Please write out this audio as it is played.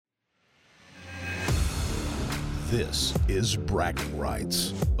This is Bragging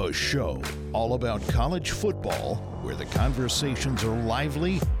Rights, a show all about college football where the conversations are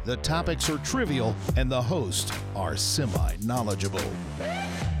lively, the topics are trivial, and the hosts are semi-knowledgeable.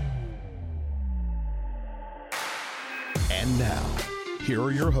 And now, here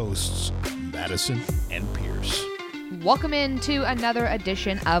are your hosts, Madison and Pierce. Welcome into another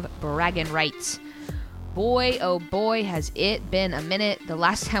edition of Bragging Rights. Boy, oh boy, has it been a minute. The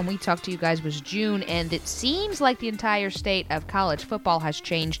last time we talked to you guys was June, and it seems like the entire state of college football has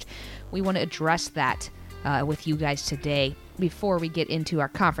changed. We want to address that with you guys today before we get into our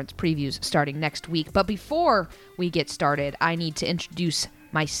conference previews starting next week. But before we get started, I need to introduce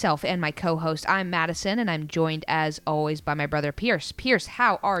myself and my co-host. I'm Madison, and I'm joined, as always, by my brother Pierce. Pierce,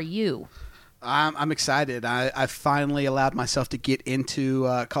 how are you? I'm excited. I finally allowed myself to get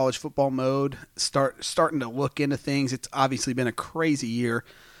into college football mode, starting to look into things. It's obviously been a crazy year.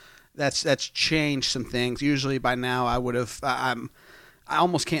 That's changed some things. Usually by now I would have. I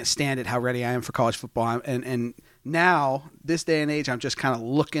almost can't stand it how ready I am for college football. And now, this day and age, I'm just kind of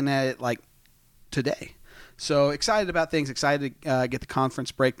looking at it like today. So excited about things, excited to get the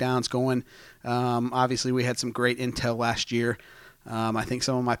conference breakdowns going. Obviously, we had some great intel last year. I think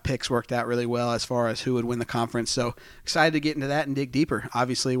some of my picks worked out really well as far as who would win the conference. So excited to get into that and dig deeper.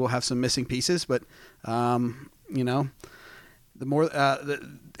 Obviously, we'll have some missing pieces, but the more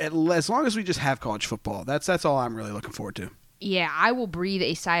as long as we just have college football, that's all I'm really looking forward to. Yeah, I will breathe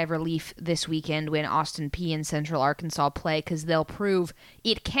a sigh of relief this weekend when Austin Peay and Central Arkansas play, because they'll prove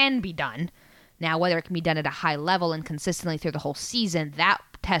it can be done. Now, whether it can be done at a high level and consistently through the whole season, that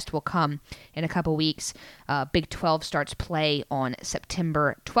test will come in a couple weeks. Big 12 starts play on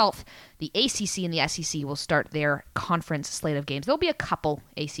September 12th. The ACC and the SEC will start their conference slate of games. There'll be a couple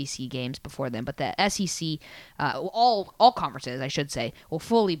ACC games before then, but the SEC, all conferences, I should say, will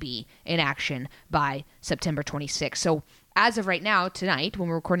fully be in action by September 26th. So as of right now, tonight, when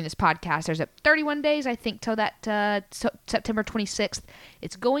we're recording this podcast, there's 31 days, I think, till that September 26th.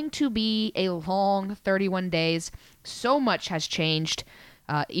 It's going to be a long 31 days. So much has changed.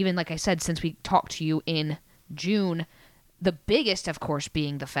 Even, like I said, since we talked to you in June, the biggest, of course,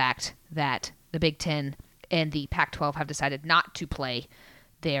 being the fact that the Big 10 and the Pac-12 have decided not to play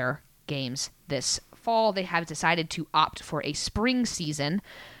their games this fall. They have decided to opt for a spring season.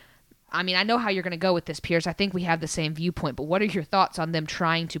 I mean, I know how you're going to go with this, Pierce. I think we have the same viewpoint, but what are your thoughts on them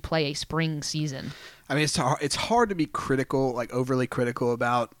trying to play a spring season? I mean, it's hard to be critical, like overly critical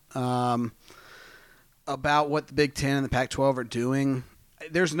about what the Big 10 and the Pac-12 are doing.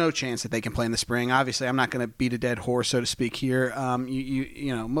 There's no chance that they can play in the spring. Obviously, I'm not going to beat a dead horse, so to speak, here.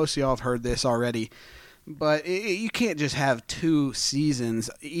 You know, most of y'all have heard this already. But you can't just have two seasons,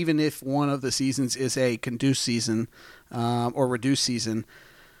 even if one of the seasons is a conduced season or reduced season.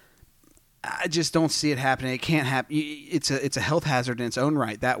 I just don't see it happening. It can't happen. It's a health hazard in its own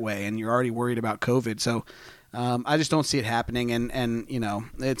right that way, and you're already worried about COVID. So I just don't see it happening, and you know,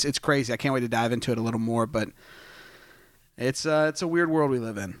 it's crazy. I can't wait to dive into it a little more, but it's a weird world we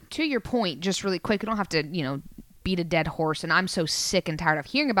live in. To your point, just really quick, we don't have to, beat a dead horse, and I'm so sick and tired of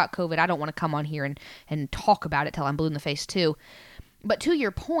hearing about COVID, I don't want to come on here and talk about it till I'm blue in the face too. But to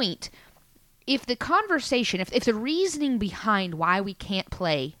your point, if the conversation, if the reasoning behind why we can't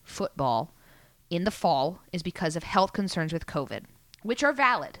play football in the fall is because of health concerns with COVID, which are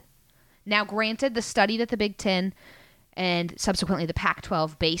valid. Now, granted, the study that the Big 10 and subsequently the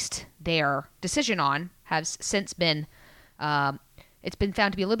Pac-12 based their decision on has since been it's been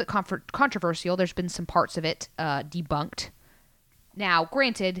found to be a little bit controversial. There's been some parts of it debunked. Now,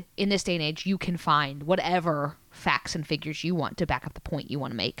 granted, in this day and age, you can find whatever facts and figures you want to back up the point you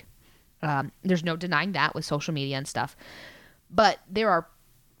want to make. There's no denying that with social media and stuff. But there are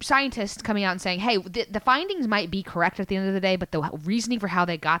scientists coming out and saying, hey, the findings might be correct at the end of the day, but the reasoning for how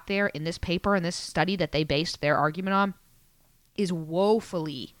they got there in this paper, in this study that they based their argument on, is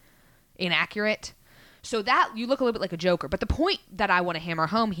woefully inaccurate. So that, you look a little bit like a joker. But the point that I want to hammer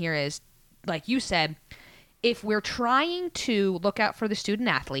home here is, like you said, if we're trying to look out for the student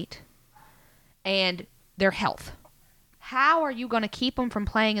athlete and their health, how are you going to keep them from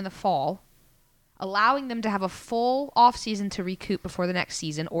playing in the fall, allowing them to have a full offseason to recoup before the next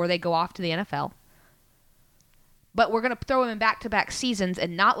season, or they go off to the NFL? But we're going to throw them in back-to-back seasons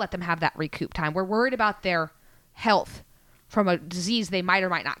and not let them have that recoup time. We're worried about their health from a disease they might or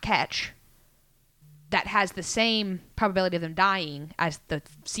might not catch that has the same probability of them dying as the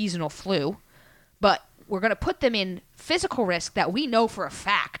seasonal flu. But we're going to put them in physical risk that we know for a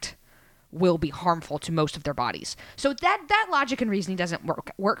fact will be harmful to most of their bodies. So that logic and reasoning doesn't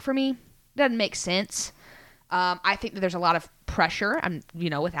work for me. Doesn't make sense. I think that there's a lot of pressure,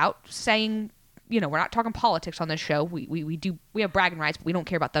 without saying we're not talking politics on this show. We have bragging rights, but we don't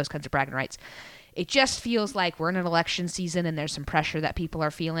care about those kinds of bragging rights. It just feels like we're in an election season and there's some pressure that people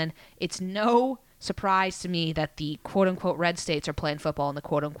are feeling. It's no surprise to me that the quote-unquote red states are playing football and the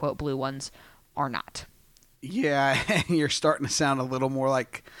quote-unquote blue ones are not. Yeah, you're starting to sound a little more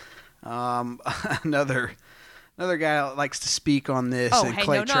like another guy that likes to speak on this, and hey,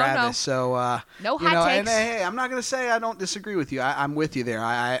 Clay Travis. No. So No hot takes. And hey, I'm not going to say I don't disagree with you. I'm with you there.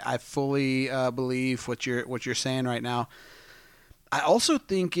 I fully believe what you're saying right now. I also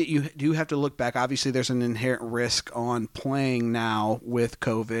think you do have to look back. Obviously, there's an inherent risk on playing now with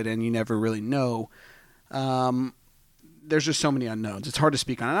COVID, and you never really know. There's just so many unknowns. It's hard to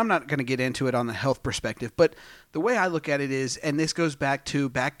speak on it. I'm not going to get into it on the health perspective, but the way I look at it is, and this goes back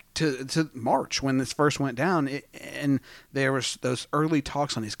to March when this first went down, and there was those early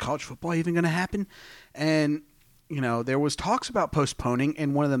talks on, is college football even going to happen? And there was talks about postponing,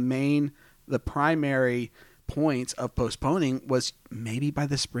 and one of the primary points of postponing was maybe by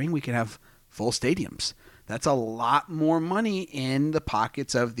the spring we could have full stadiums. That's a lot more money in the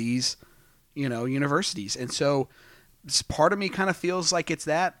pockets of these universities, and so part of me kind of feels like it's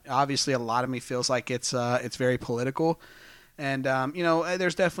that. Obviously, a lot of me feels like it's very political, and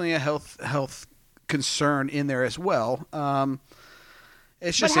there's definitely a health concern in there as well.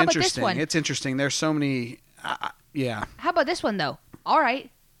 It's just interesting. It's interesting. There's so many. Yeah. How about this one though? All right,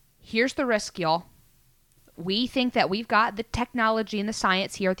 here's the risk, y'all. We think that we've got the technology and the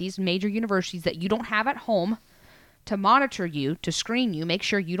science here at these major universities that you don't have at home to monitor you, to screen you, make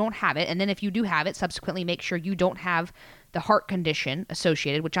sure you don't have it. And then if you do have it, subsequently make sure you don't have the heart condition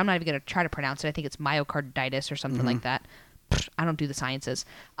associated, which I'm not even going to try to pronounce it. I think it's myocarditis or something like that. I don't do the sciences.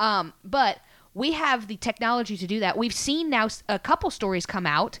 But we have the technology to do that. We've seen now a couple stories come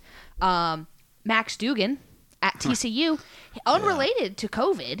out. Max Dugan at TCU, unrelated to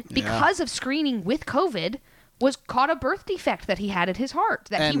COVID, because of screening with COVID, was caught a birth defect that he had at his heart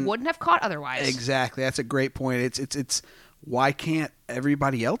that he wouldn't have caught otherwise. Exactly. That's a great point. It's why can't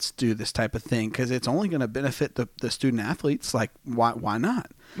everybody else do this type of thing? Because it's only going to benefit the student athletes. Like, why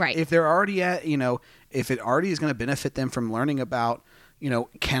not? Right. If they're already if it already is going to benefit them from learning about,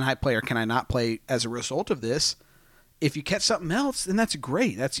 can I play or can I not play as a result of this? If you catch something else, then that's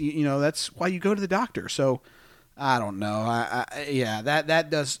great. That's that's why you go to the doctor. So I don't know. That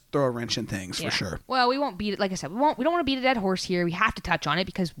does throw a wrench in things for sure. Well, we won't beat it. Like I said, we don't want to beat a dead horse here. We have to touch on it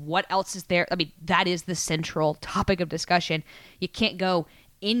because what else is there? I mean, that is the central topic of discussion. You can't go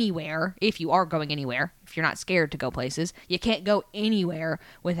anywhere if you are going anywhere. If you're not scared to go places, you can't go anywhere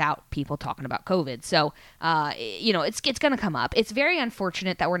without people talking about COVID. So, it's going to come up. It's very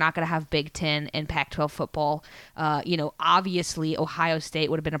unfortunate that we're not going to have Big 10 and Pac-12 football. Obviously, Ohio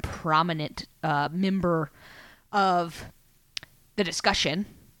State would have been a prominent member of the discussion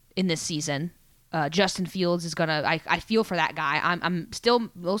in this season. Justin Fields is gonna. I feel for that guy. I'm still a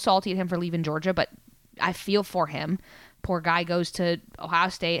little salty at him for leaving Georgia, but I feel for him. Poor guy goes to Ohio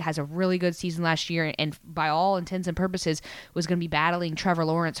State, has a really good season last year, and by all intents and purposes was going to be battling Trevor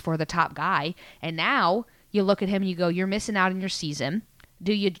Lawrence for the top guy. And now you look at him and you go, "You're missing out on your season."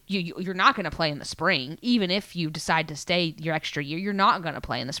 You're not going to play in the spring, even if you decide to stay your extra year. You're not going to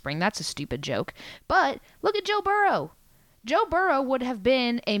play in the spring. That's a stupid joke. But look at Joe Burrow. Joe Burrow would have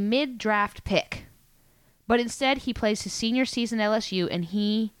been a mid-draft pick, but instead he plays his senior season at LSU and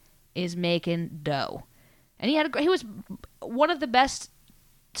he is making dough. And he was one of the best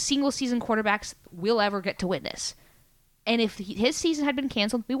single-season quarterbacks we'll ever get to witness. And if his season had been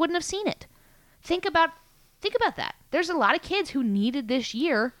canceled, we wouldn't have seen it. Think about that. There's a lot of kids who needed this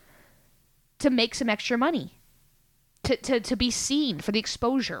year to make some extra money, to be seen for the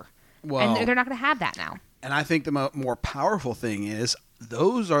exposure. Well, and they're not going to have that now. And I think the more powerful thing is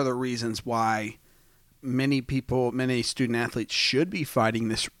those are the reasons why many student athletes should be fighting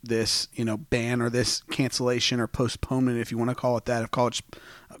this ban or this cancellation or postponement, if you want to call it that, of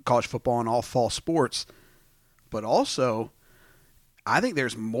college football and all fall sports. But also, I think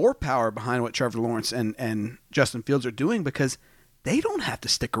there's more power behind what Trevor Lawrence and Justin Fields are doing because they don't have to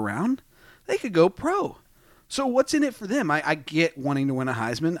stick around. They could go pro. So what's in it for them? I get wanting to win a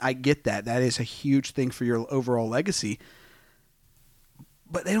Heisman. I get that. That is a huge thing for your overall legacy.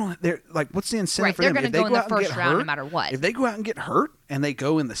 But they're like, what's the incentive for them? They're going to go in the first round no matter what. If they go out and get hurt and they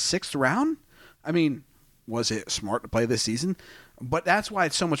go in the 6th round, I mean, was it smart to play this season? But that's why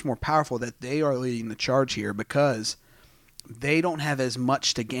it's so much more powerful that they are leading the charge here because they don't have as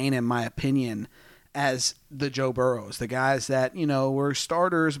much to gain, in my opinion, as the Joe Burrows, the guys that, were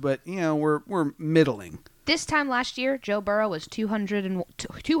starters, but, we're middling. This time last year, Joe Burrow was 200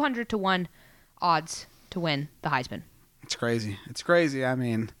 to 1 odds to win the Heisman. It's crazy. I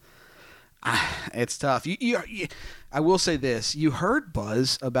mean, It's tough. I will say this. You heard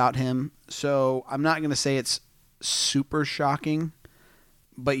buzz about him, so I'm not going to say it's super shocking.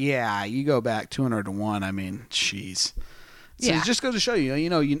 But, yeah, you go back 200 to 1. I mean, jeez. So it just goes to show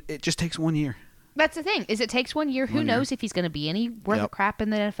you, it just takes 1 year. That's the thing, is it takes 1 year. Who knows if he's going to be any worth of crap in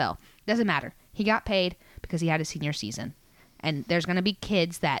the NFL. Doesn't matter. He got paid because he had a senior season. And there's going to be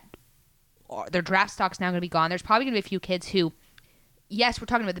kids that their draft stock's now going to be gone. There's probably going to be a few kids who, yes, we're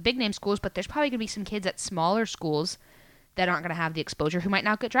talking about the big name schools, but there's probably going to be some kids at smaller schools that aren't going to have the exposure who might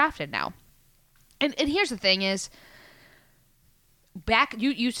not get drafted now. And here's the thing is,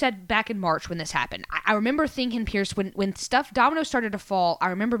 you said back in March when this happened, I remember thinking, Pierce, when dominoes started to fall, I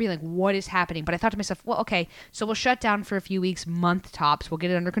remember being like, what is happening? But I thought to myself, well, okay, so we'll shut down for a few weeks, month tops, we'll get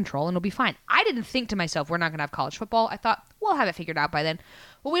it under control, and it'll be fine. I didn't think to myself, we're not going to have college football. I thought, we'll have it figured out by then.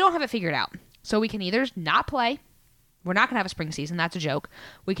 Well, we don't have it figured out. So we can either not play, we're not going to have a spring season, that's a joke.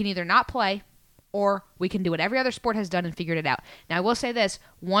 We can either not play, or we can do what every other sport has done and figured it out. Now, I will say this.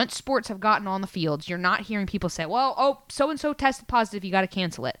 Once sports have gotten on the fields, you're not hearing people say, well, so-and-so tested positive, you got to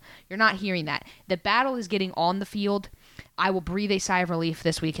cancel it. You're not hearing that. The battle is getting on the field. I will breathe a sigh of relief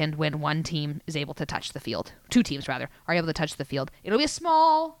this weekend when one team is able to touch the field. Two teams, rather, are able to touch the field. It'll be a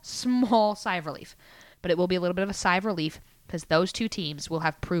small sigh of relief. But it will be a little bit of a sigh of relief because those two teams will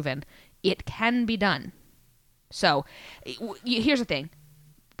have proven it can be done. So, here's the thing.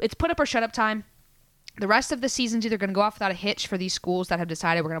 It's put up or shut up time. The rest of the season's either going to go off without a hitch for these schools that have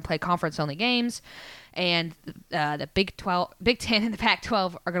decided we're going to play conference-only games, and the Big 10 and the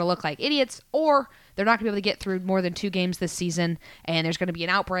Pac-12 are going to look like idiots, or they're not going to be able to get through more than 2 games this season, and there's going to be an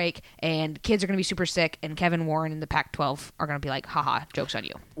outbreak, and kids are going to be super sick, and Kevin Warren and the Pac-12 are going to be like, haha, joke's on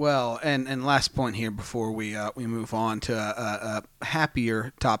you. Well, and last point here before we move on to a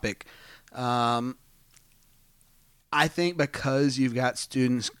happier topic. I think because you've got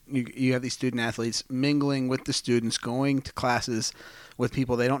students, you have these student athletes mingling with the students, going to classes with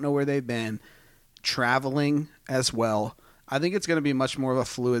people they don't know where they've been, traveling as well. I think it's going to be much more of a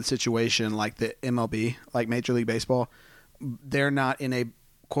fluid situation like the MLB, like Major League Baseball. They're not in a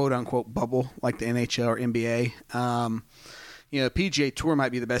quote-unquote bubble like the NHL or NBA. PGA Tour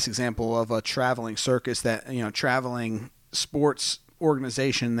might be the best example of a traveling circus, that traveling sports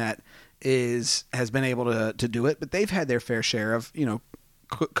organization that has been able to do it, but they've had their fair share of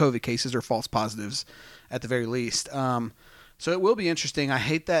COVID cases or false positives at the very least. So it will be interesting. I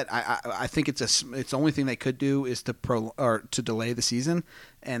hate that. I think it's the only thing they could do is to delay the season,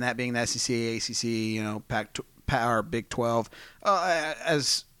 and that being the SEC, ACC, or Big 12.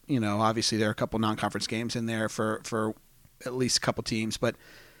 As obviously there are a couple non-conference games in there for at least a couple teams, but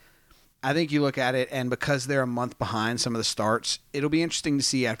I think you look at it, and because they're a month behind some of the starts, it'll be interesting to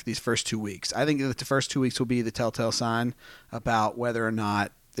see after these first 2 weeks. I think that the first 2 weeks will be the telltale sign about whether or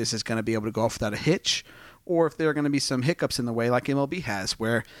not this is going to be able to go off without a hitch, or if there are going to be some hiccups in the way like MLB has,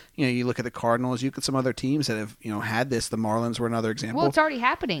 where you look at the Cardinals, you look at some other teams that have had this. The Marlins were another example. Well, it's already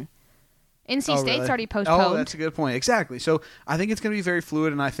happening. NC State's already postponed. Oh, that's a good point. Exactly. So I think it's going to be very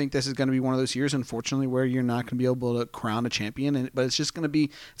fluid, and I think this is going to be one of those years, unfortunately, where you're not going to be able to crown a champion. But it's just going to be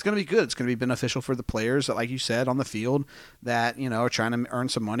good. It's going to be beneficial for the players, like you said, on the field that are trying to earn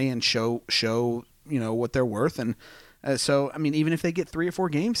some money and show what they're worth. And so, I mean, even if they get 3 or 4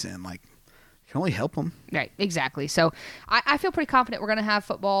 games in, like, you can only help them. Right. Exactly. So I feel pretty confident we're going to have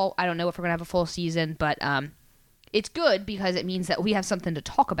football. I don't know if we're going to have a full season, but it's good because it means that we have something to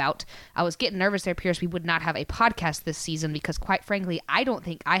talk about. I was getting nervous there, Pierce. We would not have a podcast this season because, quite frankly, I don't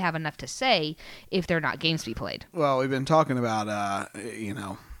think I have enough to say if there are not games to be played. Well, we've been talking about,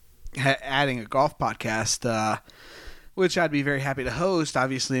 adding a golf podcast, which I'd be very happy to host.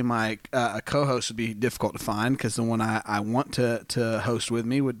 Obviously, my co-host would be difficult to find because the one I want to host with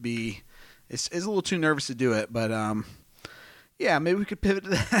me would be is a little too nervous to do it, but yeah, maybe we could pivot to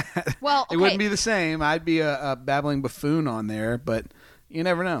that. Well, okay. It wouldn't be the same. I'd be a babbling buffoon on there, but you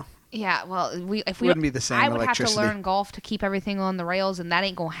never know. Yeah, well, if we wouldn't be the same. I would electricity. have to learn golf to keep everything on the rails, and that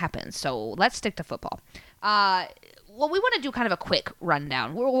ain't gonna happen. So let's stick to football. Well, we want to do kind of a quick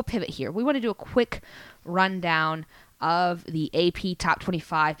rundown. We'll pivot here. We want to do a quick rundown of the AP Top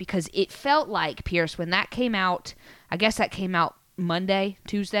 25 because it felt like, Pierce, when that came out. I guess that came out Monday.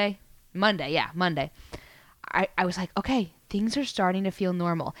 I was like, okay, things are starting to feel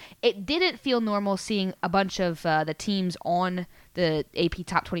normal. It didn't feel normal seeing a bunch of the teams on the AP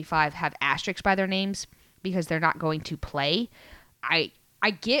Top 25 have asterisks by their names because they're not going to play. I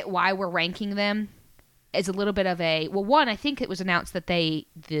get why we're ranking them as a little bit of a... Well, one, I think it was announced that the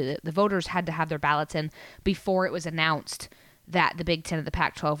voters had to have their ballots in before it was announced that the Big 10 and the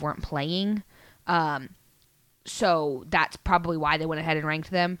Pac-12 weren't playing. So that's probably why they went ahead and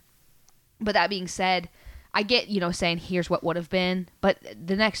ranked them. But that being said, I get, saying here's what would have been, but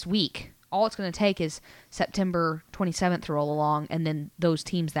the next week, all it's going to take is September 27th to roll along, and then those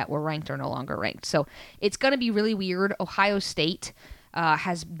teams that were ranked are no longer ranked. So it's going to be really weird. Ohio State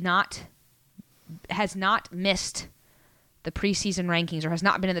has not missed the preseason rankings, or has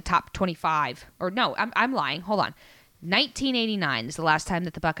not been in the top 25. Or no, I'm lying. Hold on. 1989 is the last time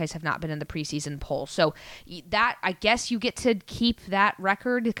that the Buckeyes have not been in the preseason poll. So that, I guess you get to keep that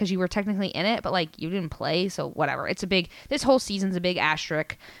record because you were technically in it, but you didn't play, so whatever. This whole season's a big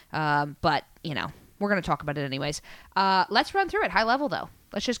asterisk, but we're going to talk about it anyways. Let's run through it high level though.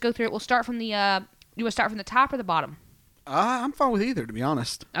 Let's just go through it. We'll start from the, you want to start from the top or the bottom? I'm fine with either, to be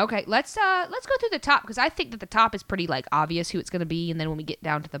honest. Okay, let's go through the top, because I think that the top is pretty obvious who it's going to be, and then when we get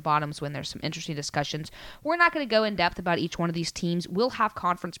down to the bottoms, when there's some interesting discussions, we're not going to go in depth about each one of these teams. We'll have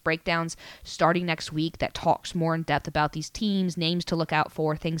conference breakdowns starting next week that talks more in depth about these teams, names to look out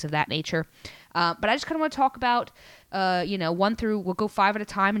for, things of that nature. But I just kind of want to talk about, one through. We'll go 5 at a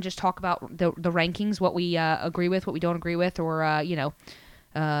time and just talk about the rankings, what we agree with, what we don't agree with, or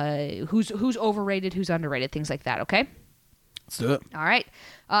who's overrated, who's underrated, things like that. Okay. Let's do it. All right.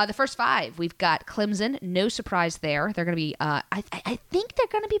 The first 5, we've got Clemson. No surprise there. They're going to be, I think they're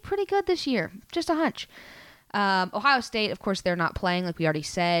going to be pretty good this year. Just a hunch. Ohio State, of course, they're not playing, like we already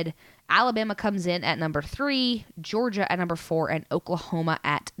said. Alabama comes in at number 3, Georgia at number 4, and Oklahoma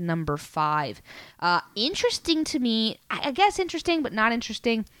at number 5. Interesting to me, I guess interesting, but not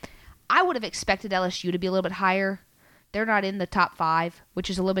interesting. I would have expected LSU to be a little bit higher. They're not in the top 5, which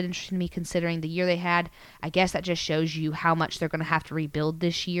is a little bit interesting to me considering the year they had. I guess that just shows you how much they're going to have to rebuild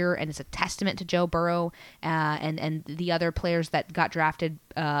this year, and it's a testament to Joe Burrow and the other players that got drafted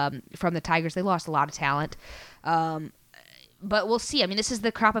from the Tigers. They lost a lot of talent. But we'll see. I mean, this is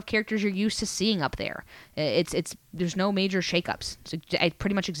the crop of characters you're used to seeing up there. There's no major shakeups. It's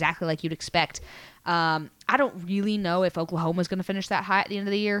pretty much exactly like you'd expect. I don't really know if Oklahoma's going to finish that high at the end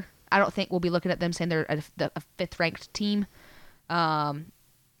of the year. I don't think we'll be looking at them saying they're a 5th-ranked team.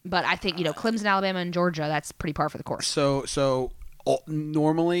 But I think, Clemson, Alabama, and Georgia, that's pretty par for the course. So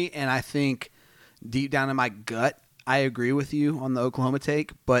normally, and I think deep down in my gut, I agree with you on the Oklahoma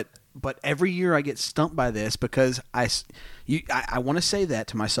take, but every year I get stumped by this because I want to say that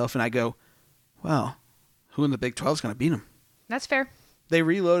to myself, and I go, well, who in the Big 12 is going to beat them? That's fair. They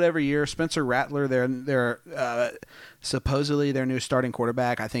reload every year. Spencer Rattler, they're supposedly their new starting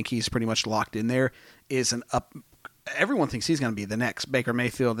quarterback. I think he's pretty much locked in there. Everyone thinks he's going to be the next Baker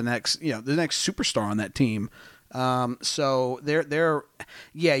Mayfield, the next superstar on that team. So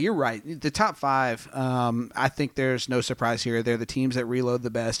yeah, you're right. The top 5, I think there's no surprise here. They're the teams that reload the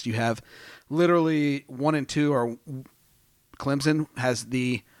best. You have literally 1 and 2 are Clemson has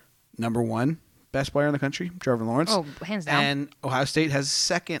the number 1 best player in the country, Trevor Lawrence. Oh, hands down. And Ohio State has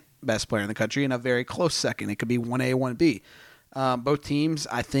second best player in the country, and a very close second. It could be 1A, 1B. Both teams,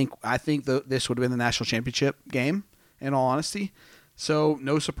 I think this would have been the national championship game, in all honesty. So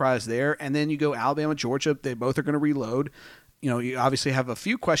no surprise there. And then you go Alabama, Georgia. They both are going to reload. You obviously have a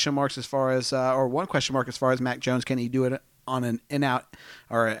few question marks as far as, or one question mark as far as Mac Jones. Can he do it on an in-out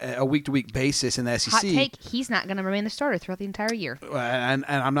or a week-to-week basis in the SEC? Hot take, he's not going to remain the starter throughout the entire year. And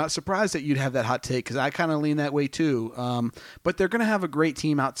I'm not surprised that you'd have that hot take because I kind of lean that way too. But they're going to have a great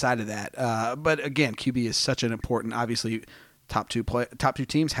team outside of that. But again, QB is such an important, obviously, top two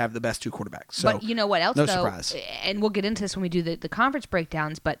teams have the best 2 quarterbacks. So, but you know what else, no though? Surprise. And we'll get into this when we do the conference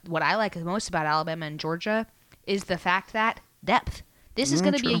breakdowns, but what I like the most about Alabama and Georgia is the fact that depth. This is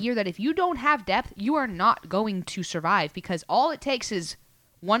going to be a year that if you don't have depth, you are not going to survive because all it takes is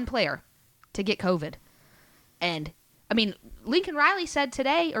one player to get COVID. And, I mean, Lincoln Riley said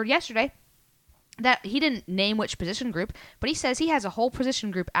today or yesterday that he didn't name which position group, but he says he has a whole position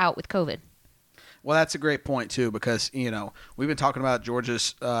group out with COVID. Well, that's a great point, too, because, we've been talking about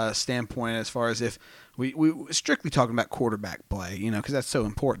Georgia's standpoint as far as if we strictly talking about quarterback play, because that's so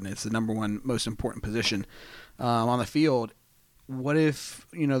important. It's the number 1 most important position on the field. What if,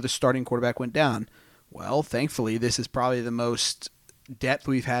 the starting quarterback went down? Well, thankfully, this is probably the most depth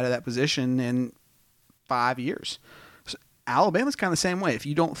we've had at that position in 5 years. So Alabama's kind of the same way. If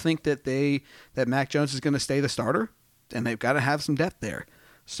you don't think that Mac Jones is going to stay the starter, then they've got to have some depth there.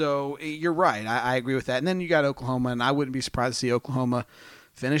 So you're right. I agree with that. And then you got Oklahoma, and I wouldn't be surprised to see Oklahoma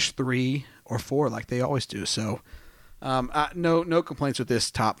finish 3 or 4 like they always do. So no complaints with this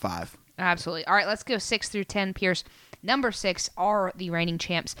top 5. Absolutely. All right, let's go 6 through 10, Pierce. Number 6 are the reigning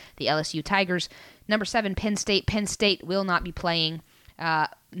champs, the LSU Tigers. Number 7, Penn State. Penn State will not be playing.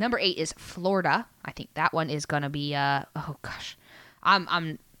 Number 8 is Florida. I think that one is going to be, oh gosh.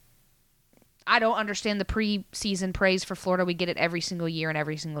 I don't understand the preseason praise for Florida. We get it every single year, and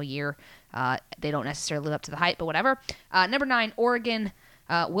every single year they don't necessarily live up to the hype, but whatever. Number 9, Oregon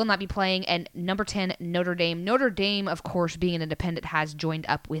will not be playing. And number 10, Notre Dame. Notre Dame, of course, being an independent, has joined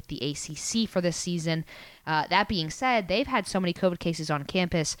up with the ACC for this season. That being said, they've had so many COVID cases on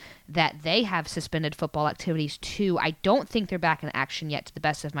campus that they have suspended football activities too. I don't think they're back in action yet, to the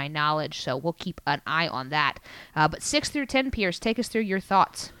best of my knowledge, so we'll keep an eye on that. But 6 through 10, Pierce, take us through your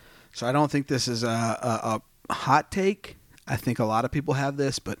thoughts. So I don't think this is a hot take. I think a lot of people have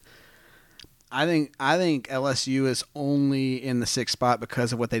this, but I think LSU is only in the 6th spot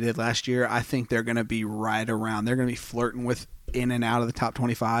because of what they did last year. I think they're going to be right around. They're going to be flirting with in and out of the top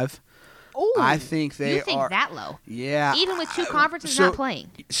 25. Ooh, I think they you think are that low? Yeah, even with 2 conferences not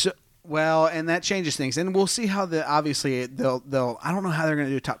playing. Well, and that changes things, and we'll see how obviously they'll. I don't know how they're going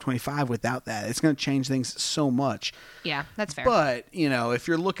to do top 25 without that. It's going to change things so much. Yeah, that's fair. But if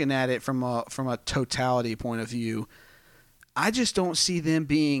you're looking at it from a totality point of view, I just don't see them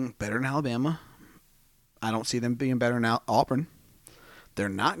being better than Alabama. I don't see them being better than Auburn. They're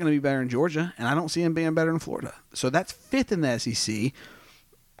not going to be better than Georgia, and I don't see them being better than Florida. So that's 5th in the SEC.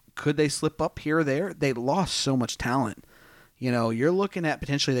 Could they slip up here or there? They lost so much talent. You're looking at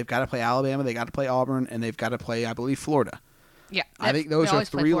potentially they've got to play Alabama, they got to play Auburn, and they've got to play, I believe, Florida. Yeah, I think those are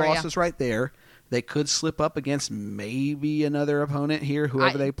 3 Florida, losses right there. They could slip up against maybe another opponent here,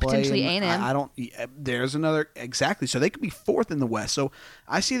 whoever they play. Potentially A&M. I don't. There's another exactly. So they could be 4th in the West. So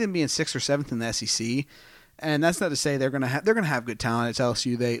I see them being 6th or 7th in the SEC. And that's not to say they're gonna have good talent. It's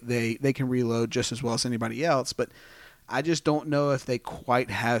LSU. They can reload just as well as anybody else. But I just don't know if they quite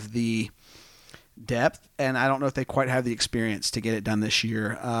have the depth, and I don't know if they quite have the experience to get it done this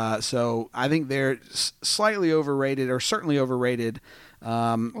year. So I think they're slightly overrated, or certainly overrated.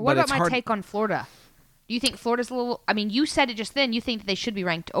 What about my take on Florida? Do you think Florida's a little... I mean, you said it just then. You think that they should be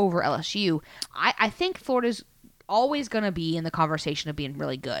ranked over LSU. I think Florida's always going to be in the conversation of being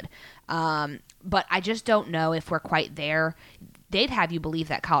really good. But I just don't know if we're quite there. They'd have you believe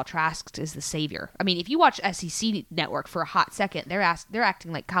that Kyle Trask is the savior. I mean, if you watch SEC Network for a hot second, they're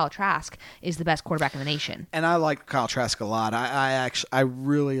acting like Kyle Trask is the best quarterback in the nation. And I like Kyle Trask a lot. I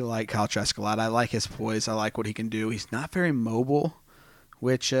really like Kyle Trask a lot. I like his poise. I like what he can do. He's not very mobile,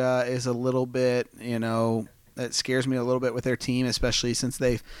 which is a little bit, that scares me a little bit with their team, especially since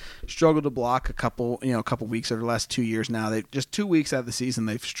they've struggled to block a couple weeks over the last 2 years now. They just 2 weeks out of the season,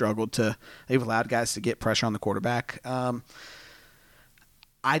 they've allowed guys to get pressure on the quarterback.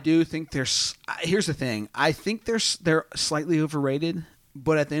 I do think here's the thing. I think they're slightly overrated,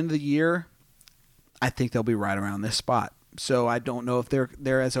 but at the end of the year, I think they'll be right around this spot. So I don't know if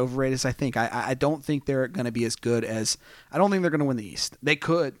they're as overrated as I think. I don't think they're going to be as good as – I don't think they're going to win the East. They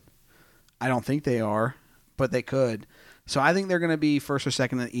could. I don't think they are, but they could. So I think they're going to be 1st or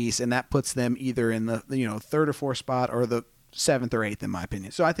 2nd in the East, and that puts them either in the 3rd or 4th spot or the 7th or 8th, in my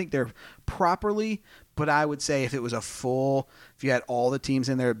opinion. So I think they're properly, but I would say if it was if you had all the teams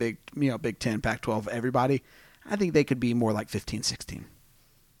in there, Big 10, Pac-12, everybody, I think they could be more like 15, 16.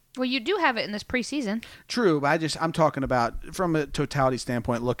 Well, you do have it in this preseason. True, but I'm talking about from a totality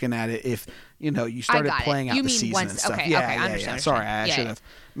standpoint, looking at it. If you started playing out the season and stuff. Okay, I understand. Sorry, I should have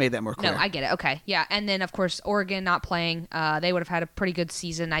made that more clear. No, I get it. Okay, yeah, and then of course Oregon not playing. They would have had a pretty good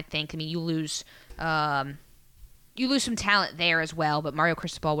season, I think. I mean, you lose some talent there as well, but Mario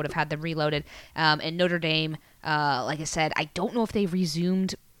Cristobal would have had them reloaded. And Notre Dame, like I said, I don't know if they've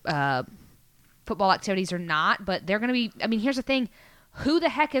resumed football activities or not, but they're going to be. I mean, here's the thing. Who the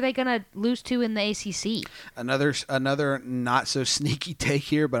heck are they going to lose to in the ACC? Another not so sneaky take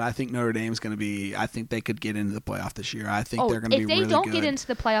here, but I think Notre Dame's going to be. I think they could get into the playoff this year. I think they're going to be really good. If they don't get into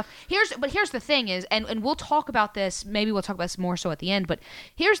the playoff, here's the thing is, and we'll talk about this. Maybe we'll talk about this more so at the end. But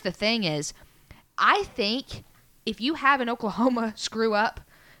here's the thing is, I think if you have an Oklahoma screw up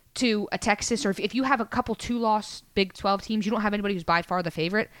to a Texas, or if you have a couple 2-loss Big 12 teams, you don't have anybody who's by far the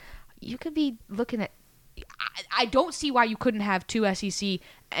favorite. You could be looking at. I don't see why you couldn't have 2 SEC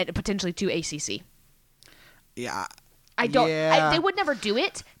and potentially 2 ACC. Yeah. I don't. Yeah. They would never do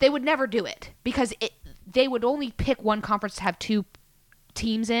it. They would never do it because they would only pick one conference to have 2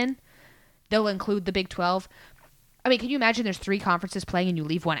 teams in. They'll include the Big 12. I mean, can you imagine there's 3 conferences playing and you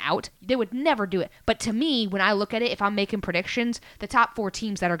leave one out? They would never do it. But to me, when I look at it, if I'm making predictions, the top 4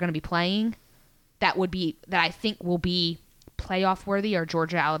 teams that are going to be playing that I think will be playoff worthy are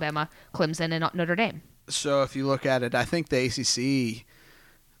Georgia, Alabama, Clemson, and Notre Dame. So if you look at it, I think the ACC,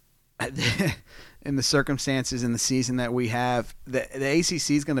 in the circumstances in the season that we have, the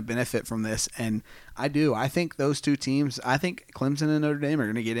ACC is going to benefit from this. And I think those 2 teams, I think Clemson and Notre Dame are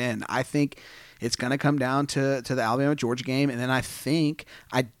going to get in. I think it's going to come down to the Alabama-Georgia game. And then I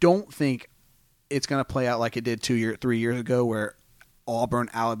don't think it's going to play out like it did 3 years ago, where Auburn,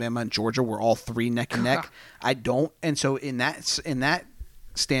 Alabama, and Georgia were all three neck and neck. I don't, and so in that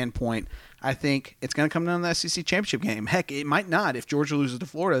standpoint, I think it's going to come down to the SEC championship game. Heck, it might not. If Georgia loses to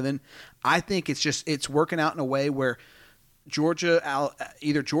Florida, then I think it's working out in a way where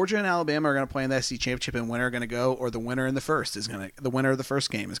either Georgia and Alabama are going to play in the SEC championship and winner are going to go, or the winner of the first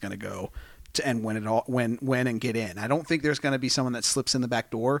game is going to go and win it all, win and get in. I don't think there's going to be someone that slips in the back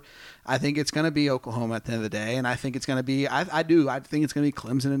door. I think it's going to be Oklahoma at the end of the day, and I think it's going to be I think it's going to be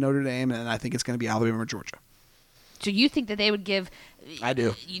Clemson and Notre Dame, and I think it's going to be Alabama or Georgia. So you think that they would give? I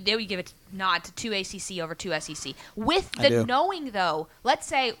do. They would give a nod to 2 ACC over 2 SEC with the knowing though. Let's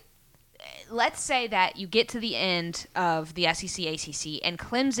say that you get to the end of the SEC ACC and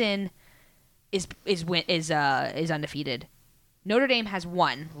Clemson is undefeated. Notre Dame has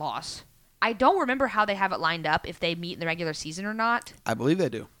one loss. I don't remember how they have it lined up, if they meet in the regular season or not. I believe they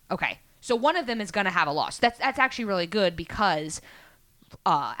do. Okay, so one of them is going to have a loss. That's actually really good because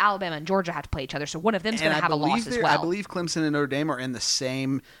Alabama and Georgia have to play each other, so one of them is going to have a loss as well. I believe Clemson and Notre Dame are in the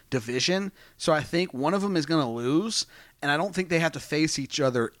same division, so I think one of them is going to lose, and I don't think they have to face each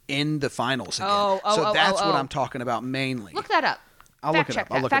other in the finals again. That's what I'm talking about mainly. Look that up. I'll look it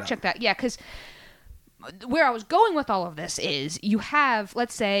up. Fact check that. Yeah, because where I was going with all of this is you have,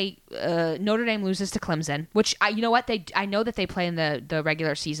 let's say, Notre Dame loses to Clemson, which I know that they play in the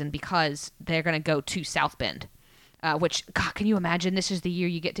regular season because they're going to go to South Bend. Which, God, can you imagine? This is the year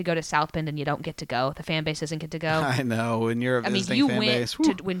you get to go to South Bend and you don't get to go. The fan base doesn't get to go. I know, and you're a visiting fan base. You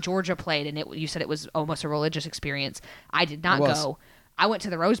went to when Georgia played, and you said it was almost a religious experience. I did not go. I went to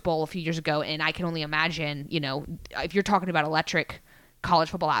the Rose Bowl a few years ago, and I can only imagine, if you're talking about electric college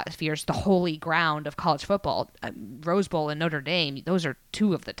football atmospheres, the holy ground of college football, Rose Bowl and Notre Dame, those are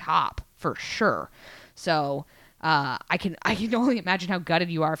two of the top for sure. So I can only imagine how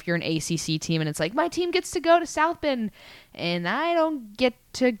gutted you are if you're an ACC team and it's like, my team gets to go to South Bend and I don't get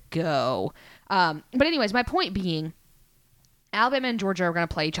to go. But anyways, my point being, Alabama and Georgia are going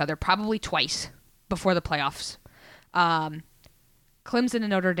to play each other probably twice before the playoffs. Clemson and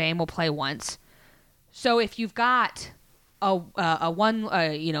Notre Dame will play once. So if you've got let's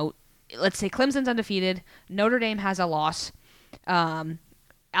say Clemson's undefeated, Notre Dame has a loss,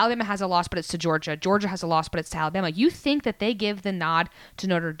 Alabama has a loss, but it's to Georgia. Georgia has a loss, but it's to Alabama. You think that they give the nod to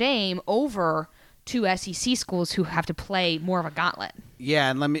Notre Dame over two SEC schools who have to play more of a gauntlet?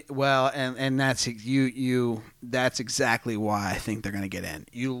 Yeah, and that's that's exactly why I think they're going to get in.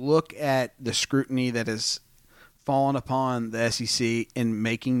 You look at the scrutiny that has fallen upon the SEC in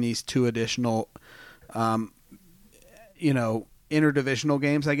making these two additional, interdivisional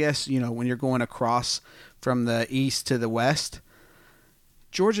games, I guess. When you're going across from the East to the West.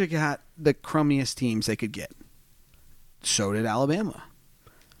 Georgia got the crummiest teams they could get. So did Alabama.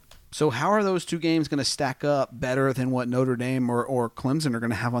 So how are those two games going to stack up better than what Notre Dame or Clemson are going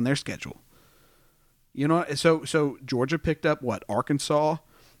to have on their schedule? So Georgia picked up Arkansas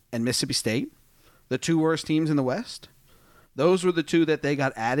and Mississippi State, the two worst teams in the West. Those were the two that they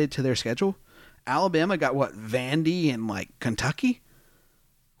got added to their schedule. Alabama got Vandy and Kentucky,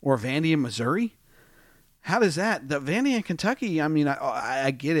 or Vandy and Missouri. How does that? The Vandy and Kentucky, I mean,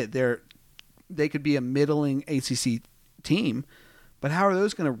 I get it. They could be a middling ACC team, but how are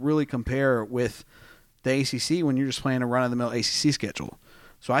those going to really compare with the ACC when you're just playing a run-of-the-mill ACC schedule?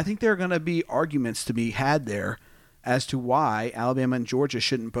 So I think there are going to be arguments to be had there as to why Alabama and Georgia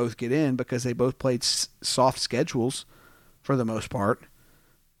shouldn't both get in, because they both played soft schedules for the most part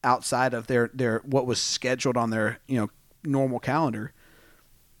outside of their what was scheduled on their normal calendar.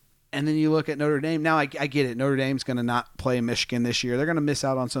 And then you look at Notre Dame. Now I get it. Notre Dame's going to not play Michigan this year. They're going to miss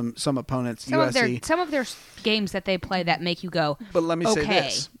out on some opponents. USC. Some of their games that they play that make you go. But let me say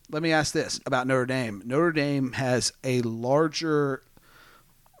this. Let me ask this about Notre Dame. Notre Dame has a larger,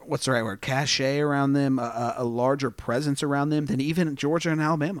 what's the right word, cachet around them, a larger presence around them than even Georgia and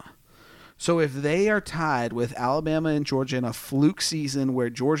Alabama. So if they are tied with Alabama and Georgia in a fluke season where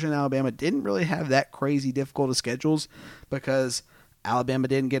Georgia and Alabama didn't really have that crazy difficult of schedules because Alabama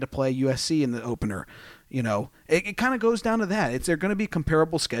didn't get to play USC in the opener. It kind of goes down to that. They're going to be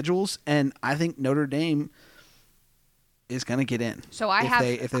comparable schedules, and I think Notre Dame is going to get in. So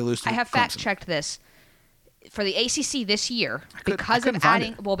if they lose to Clemson. I have fact checked this for the ACC this year because of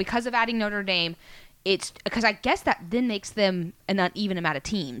adding Notre Dame. It's because I guess that then makes them an uneven amount of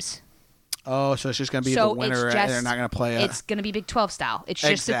teams. Oh, so it's just going to be the winner. They're not going to play. It's going to be Big 12 style. It's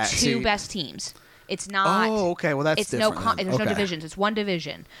just the two best teams. It's not. Oh, okay. Well, that's different. There's no divisions. It's one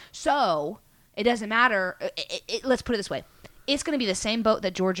division. So it doesn't matter. Let's put it this way: it's going to be the same boat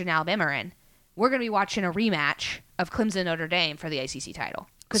that Georgia and Alabama are in. We're going to be watching a rematch of Clemson Notre Dame for the ACC title.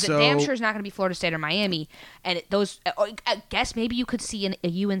 Because it damn sure is not going to be Florida State or Miami. And I guess maybe you could see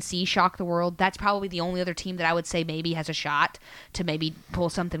a UNC shock the world. That's probably the only other team that I would say maybe has a shot to maybe pull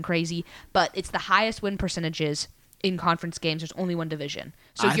something crazy. But it's the highest win percentages in conference games. There's only one division.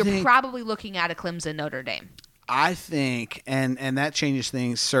 So you're probably looking at a Clemson Notre Dame. I think, and that changes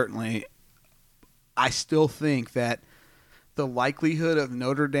things certainly, I still think that the likelihood of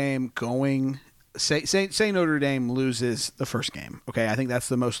Notre Dame going – Say Notre Dame loses the first game. Okay, I think that's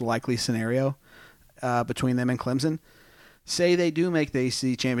the most likely scenario between them and Clemson. Say they do make the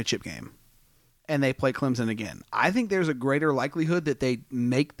ACC championship game and they play Clemson again. I think there's a greater likelihood that they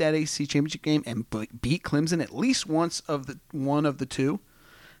make that ACC championship game and beat Clemson at least one of the two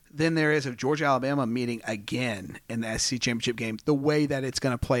than there is of Georgia Alabama meeting again in the SEC championship game. The way that it's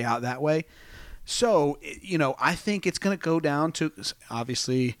going to play out that way. So, I think it's going to go down to,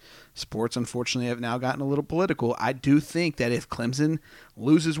 obviously, sports, unfortunately, have now gotten a little political. I do think that if Clemson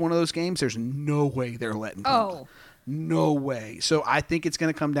loses one of those games, there's no way they're letting go. No way. So I think it's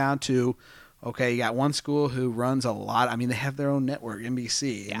going to come down to, okay, you got one school who runs a lot. I mean, they have their own network,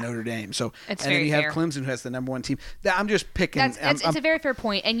 NBC, and Notre Dame. So, it's and then you have Clemson, who has the number one team. I'm just picking. It's a very fair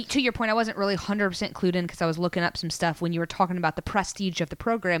point. And to your point, I wasn't really 100% clued in because I was looking up some stuff when you were talking about the prestige of the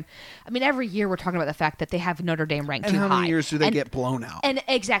program. I mean, every year we're talking about the fact that they have Notre Dame ranked too high. And how many years do they get blown out? And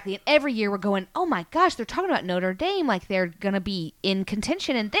exactly. And every year we're going, oh my gosh, they're talking about Notre Dame like they're going to be in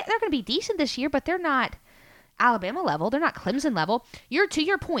contention. And they're going to be decent this year, but they're not Alabama level. They're not Clemson level. To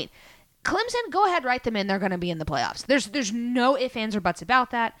your point. Clemson, go ahead, write them in. They're going to be in the playoffs. There's no ifs, ands, or buts about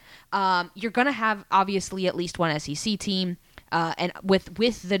that. You're going to have, obviously, at least one SEC team. And with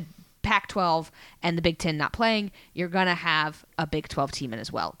the Pac-12 and the Big 10 not playing, you're going to have a Big 12 team in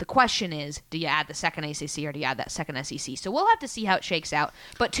as well. The question is, do you add the second ACC or do you add that second SEC? So we'll have to see how it shakes out.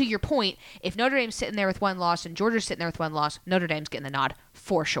 But to your point, if Notre Dame's sitting there with one loss and Georgia's sitting there with one loss, Notre Dame's getting the nod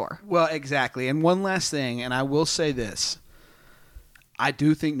for sure. Well, exactly. And one last thing, and I will say this. I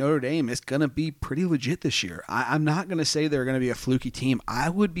do think Notre Dame is going to be pretty legit this year. I'm not going to say they're going to be a fluky team. I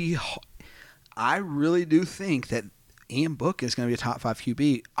really do think that Ian Book is going to be a top 5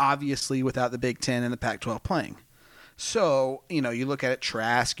 QB, obviously without the Big 10 and the Pac-12 playing. So, you look at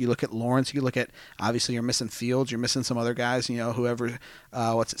Trask, you look at Lawrence, you look at, obviously you're missing Fields, you're missing some other guys, whoever,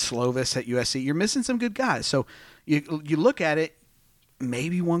 Slovis at USC. You're missing some good guys. So you look at it,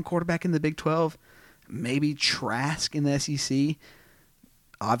 maybe one quarterback in the Big 12, maybe Trask in the SEC.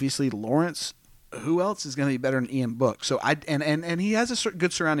 Obviously, Lawrence. Who else is going to be better than Ian Book? So and he has a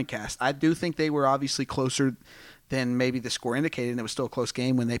good surrounding cast. I do think they were obviously closer than maybe the score indicated, and it was still a close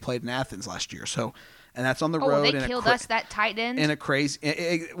game when they played in Athens last year. So, and that's on the road. They killed us that tight end. In a crazy,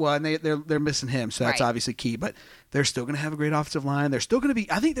 and they're missing him, so that's obviously key. But they're still going to have a great offensive line. They're still going to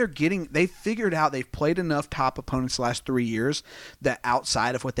be. I think they figured out they've played enough top opponents the last 3 years that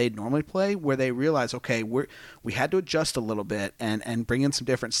outside of what they'd normally play, where they realize, okay, we had to adjust a little bit and bring in some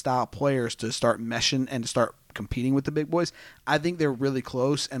different style players to start meshing and to start competing with the big boys. I think they're really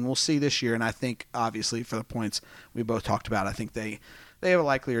close, and we'll see this year. And I think, obviously, for the points we both talked about, I think they have a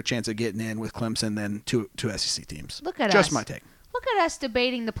likelier chance of getting in with Clemson than two SEC teams. Look at us. Just my take. Look at us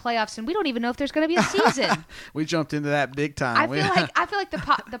debating the playoffs, and we don't even know if there's going to be a season. We jumped into that big time. I feel like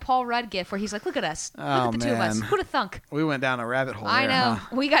the Paul Rudd gif where he's like, "Look at us, look at the two of us. Who'd have thunk?" We went down a rabbit hole. I know.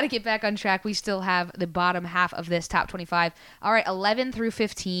 Huh? We got to get back on track. We still have the bottom half of this top 25. All right, 11 through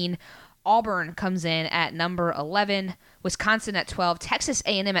 15. Auburn comes in at number 11, Wisconsin at 12, Texas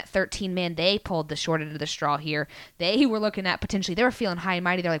A&M at 13. Man, they pulled the short end of the straw here. They were looking at potentially, they were feeling high and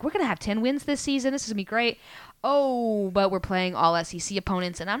mighty. They're like, we're going to have 10 wins this season. This is going to be great. Oh, but we're playing all SEC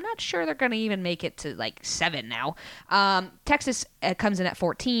opponents, and I'm not sure they're going to even make it to like 7 now. Texas comes in at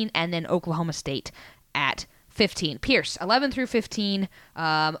 14, and then Oklahoma State at 15. Pierce, 11 through 15.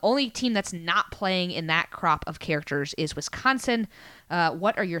 Only team that's not playing in that crop of characters is Wisconsin.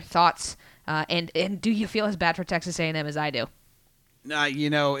 What are your thoughts? And do you feel as bad for Texas A&M as I do?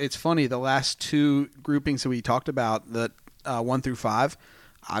 It's funny. The last two groupings that we talked about, the 1 through 5,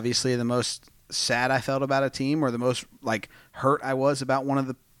 obviously the most sad I felt about a team, or the most hurt I was about one of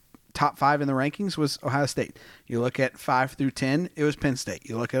the top 5 in the rankings, was Ohio State. You look at 5 through 10, it was Penn State.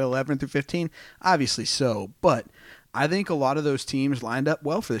 You look at 11 through 15, obviously so. But I think a lot of those teams lined up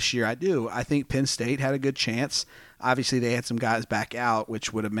well for this year. I do. I think Penn State had a good chance. Obviously, they had some guys back out,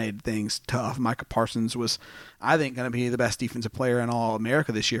 which would have made things tough. Micah Parsons was, I think, going to be the best defensive player in all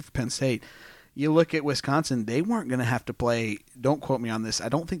America this year for Penn State. You look at Wisconsin, they weren't going to have to play, don't quote me on this, I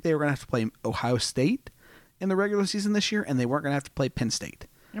don't think they were going to have to play Ohio State in the regular season this year, and they weren't going to have to play Penn State.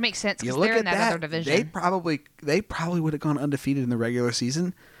 It makes sense because they're in that other division. They probably would have gone undefeated in the regular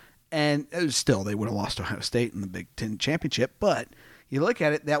season, and still they would have lost to Ohio State in the Big 10 championship. But You look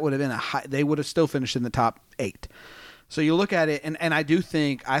at it, that would have been they would have still finished in the top 8. So you look at it, and I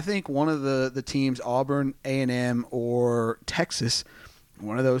think one of the teams, Auburn, A&M, or Texas,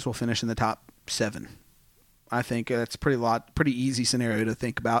 one of those will finish in the top 7. I think that's pretty easy scenario to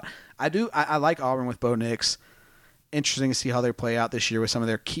think about. I like Auburn with Bo Nix. Interesting to see how they play out this year with some of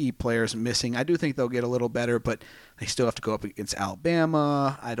their key players missing. I do think they'll get a little better, but they still have to go up against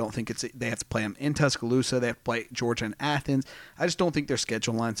Alabama. I don't think they have to play them in Tuscaloosa. They have to play Georgia and Athens. I just don't think their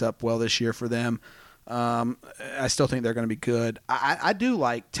schedule lines up well this year for them. I still think they're going to be good. I do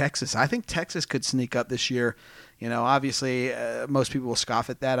like Texas. I think Texas could sneak up this year. Obviously, most people will scoff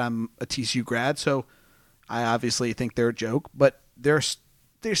at that. I'm a TCU grad, so I obviously think they're a joke, but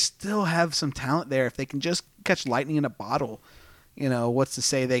they still have some talent there. If they can just catch lightning in a bottle, what's to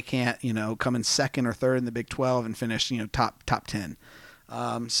say they can't, come in second or third in the Big 12 and finish, top 10.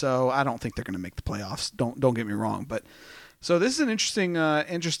 So I don't think they're going to make the playoffs. Don't get me wrong, but so this is an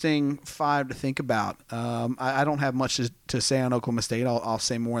interesting 5 to think about. I don't have much to say on Oklahoma State. I'll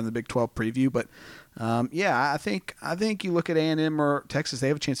say more in the Big 12 preview, but I think you look at A&M or Texas, they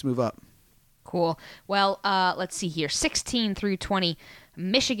have a chance to move up. Cool. Well, let's see here. 16 through 20,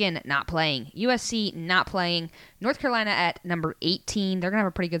 Michigan not playing. USC not playing. North Carolina at number 18. They're going to have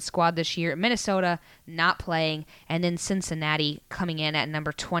a pretty good squad this year. Minnesota not playing. And then Cincinnati coming in at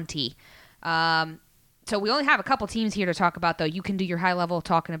number 20. So we only have a couple teams here to talk about, though. You can do your high level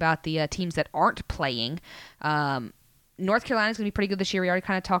talking about the teams that aren't playing. North Carolina's going to be pretty good this year. We already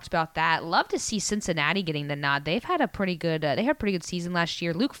kind of talked about that. Love to see Cincinnati getting the nod. They've had a pretty good season last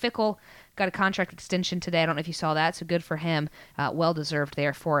year. Luke Fickell got a contract extension today. I don't know if you saw that, so good for him. Well deserved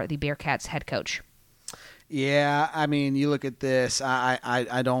there for the Bearcats head coach. Yeah, I mean, you look at this.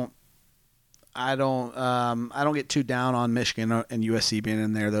 I don't get too down on Michigan and USC being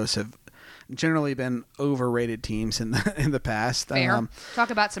in there. Those have generally been overrated teams in the past. Fair.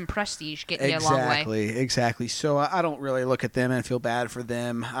 Talk about some prestige getting you a long way. Exactly. So I don't really look at them and feel bad for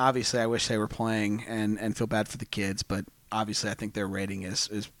them. Obviously, I wish they were playing and feel bad for the kids, but obviously I think their rating is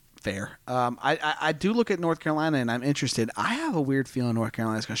fair. I do look at North Carolina and I'm interested. I have a weird feeling North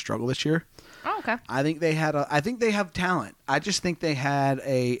Carolina's going to struggle this year. Oh, okay. I think they have talent. I just think they had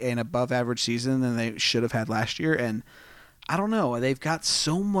an above average season than they should have had last year, and I don't know. They've got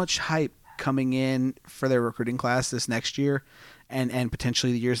so much hype coming in for their recruiting class this next year and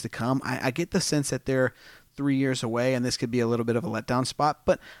potentially the years to come. I get the sense that they're 3 years away and this could be a little bit of a letdown spot,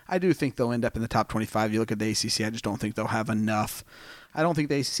 but I do think they'll end up in the top 25. You look at the ACC, I just don't think they'll have enough. I don't think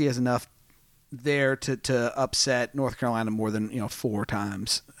the ACC has enough there to upset North Carolina more than 4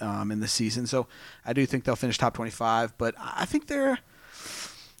 times in the season. So I do think they'll finish top 25, but I think they're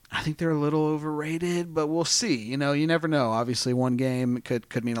a little overrated, but we'll see. You never know. Obviously, one game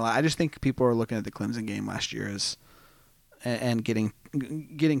could mean a lot. I just think people are looking at the Clemson game last year and getting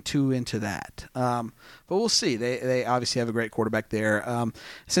too into that. But we'll see. They obviously have a great quarterback there.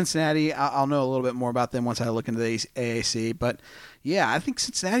 Cincinnati, I'll know a little bit more about them once I look into the AAC. But yeah, I think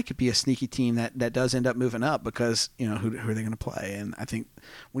Cincinnati could be a sneaky team that does end up moving up because who are they going to play? And I think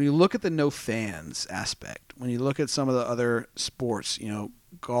when you look at the no fans aspect, when you look at some of the other sports,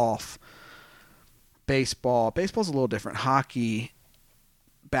 golf, baseball's a little different. Hockey,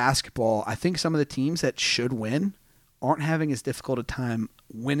 basketball, I think some of the teams that should win aren't having as difficult a time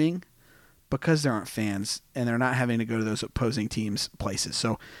winning because there aren't fans and they're not having to go to those opposing teams' places.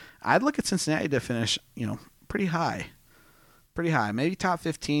 So I'd look at Cincinnati to finish, pretty high, maybe top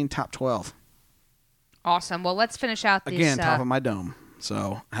 15, top 12. Awesome. Well, let's finish out this. Again, top of my dome.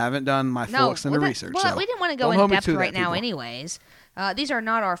 So haven't done my full extended research. Well, so we didn't want to go in depth right now anyways. These are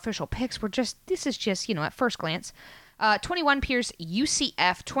not our official picks. This is just, at first glance. 21 Pierce,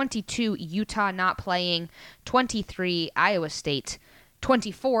 UCF, 22 Utah not playing, 23 Iowa State,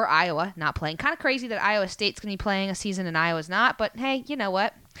 24 Iowa not playing. Kind of crazy that Iowa State's going to be playing a season and Iowa's not, but hey, you know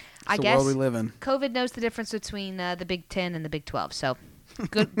what? I guess the world we live in. COVID knows the difference between the Big 10 and the Big 12, so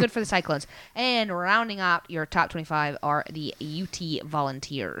good for the Cyclones. And rounding out your top 25 are the UT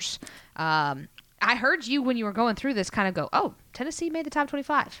Volunteers. I heard you when you were going through this kind of go, oh, Tennessee made the top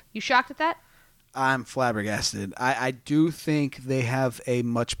 25. You shocked at that? I'm flabbergasted. I do think they have a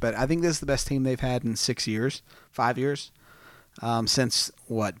much better. I think this is the best team they've had in 5 years. Since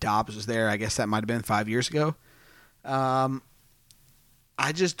Dobbs was there. I guess that might have been 5 years ago.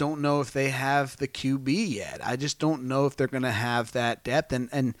 I just don't know if they have the QB yet. I just don't know if they're going to have that depth.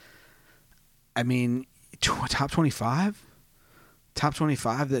 And I mean, top 25? Top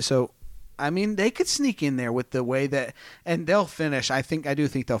 25. So, I mean, they could sneak in there with the way that, and they'll finish. I do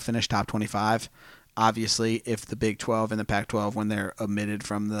think they'll finish top 25. Obviously, if the Big 12 and the Pac-12, when they're omitted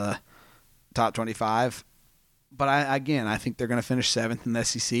from the top 25, But I think they're going to finish 7th in the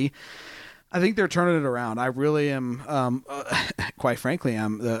SEC. I think they're turning it around. I really am, quite frankly,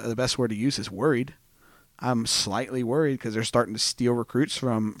 the best word to use is worried. I'm slightly worried because they're starting to steal recruits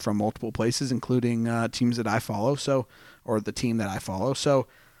from multiple places, including teams that I follow, or the team that I follow. So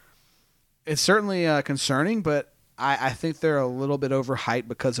it's certainly concerning, but I think they're a little bit overhyped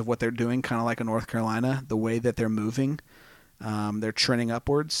because of what they're doing, kind of like in North Carolina, the way that they're moving. They're trending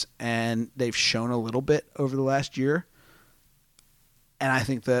upwards, and they've shown a little bit over the last year. And I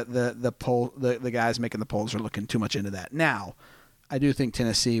think the guys making the polls are looking too much into that. Now, I do think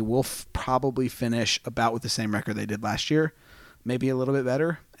Tennessee will probably finish about with the same record they did last year, maybe a little bit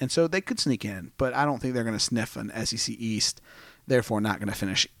better. And so they could sneak in, but I don't think they're going to sniff an SEC East, therefore not going to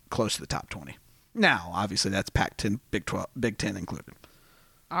finish close to the top 20. Now, obviously, that's Pac-10, Big 10 included.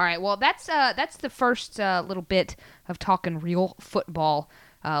 All right, well, that's the first little bit of talking real football.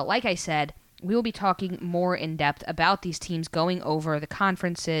 Like I said, we will be talking more in depth about these teams, going over the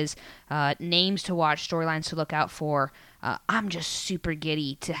conferences, names to watch, storylines to look out for. I'm just super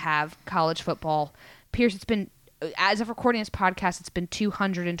giddy to have college football. Pierce, it's been, as of recording this podcast, it's been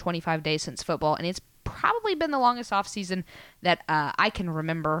 225 days since football, and it's probably been the longest offseason that I can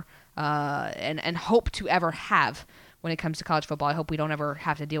remember and hope to ever have when it comes to college football. I hope we don't ever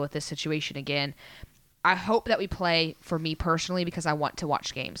have to deal with this situation again. I hope that we play for me personally because I want to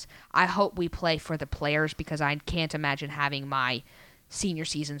watch games. I hope we play for the players because I can't imagine having my senior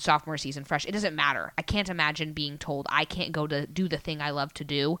season, sophomore season, fresh. It doesn't matter. I can't imagine being told I can't go to do the thing I love to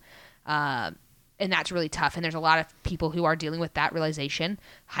do. And that's really tough. And there's a lot of people who are dealing with that realization,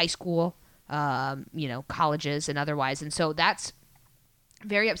 high school, colleges and otherwise. And so that's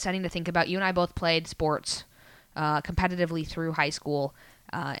very upsetting to think about. You and I both played sports competitively through high school,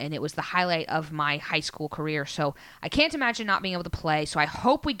 and it was the highlight of my high school career. So I can't imagine not being able to play. So I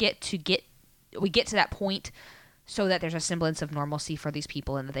hope we get to that point so that there's a semblance of normalcy for these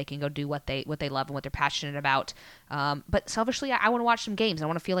people and that they can go do what they love and what they're passionate about. But selfishly, I want to watch some games. I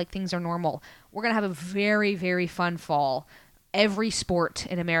want to feel like things are normal. We're going to have a very, very fun fall. Every sport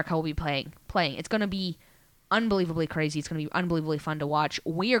in America will be playing. It's going to be unbelievably crazy. It's going to be unbelievably fun to watch.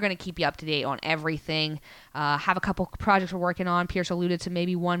 We are going to keep you up to date on everything. Have a couple projects we're working on. Pierce alluded to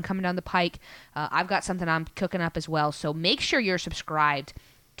maybe one coming down the pike. I've got something I'm cooking up as well. So make sure you're subscribed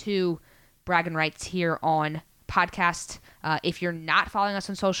to Bragging Rights here on podcast. If you're not following us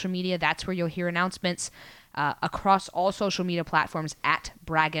on social media, that's where you'll hear announcements across all social media platforms at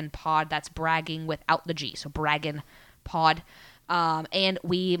Braggin Pod. That's bragging without the G. So Braggin Pod. And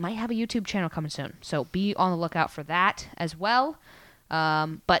we might have a YouTube channel coming soon, so be on the lookout for that as well.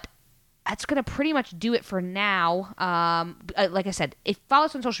 But that's going to pretty much do it for now. Like I said, follow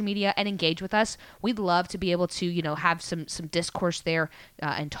us on social media and engage with us. We'd love to be able to, have some discourse there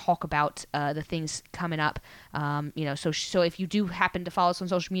and talk about the things coming up. So if you do happen to follow us on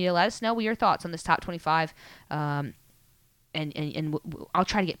social media, let us know what your thoughts on this top 25. And I'll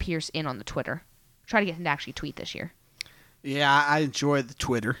try to get Pierce in on the Twitter. Try to get him to actually tweet this year. Yeah, I enjoy the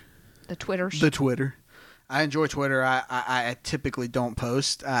Twitter. The Twitters? The Twitter. I enjoy Twitter. I typically don't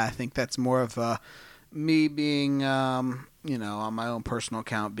post. I think that's more of me being, on my own personal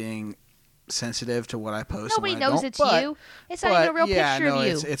account, being sensitive to what I post. Nobody knows it's you. It's not even a real picture of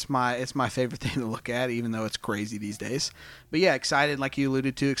you. It's my favorite thing to look at, even though it's crazy these days. But yeah, excited, like you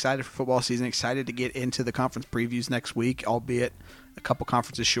alluded to, excited for football season, excited to get into the conference previews next week, albeit a couple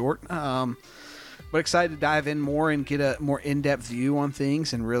conferences short. But excited to dive in more and get a more in-depth view on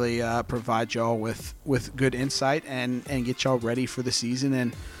things and really provide y'all with good insight and get y'all ready for the season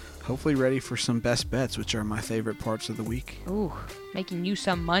and hopefully ready for some best bets, which are my favorite parts of the week. Ooh, making you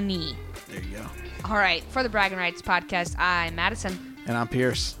some money. There you go. All right, for the Bragging Rights podcast, I'm Madison. And I'm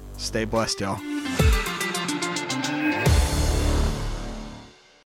Pierce. Stay blessed, y'all.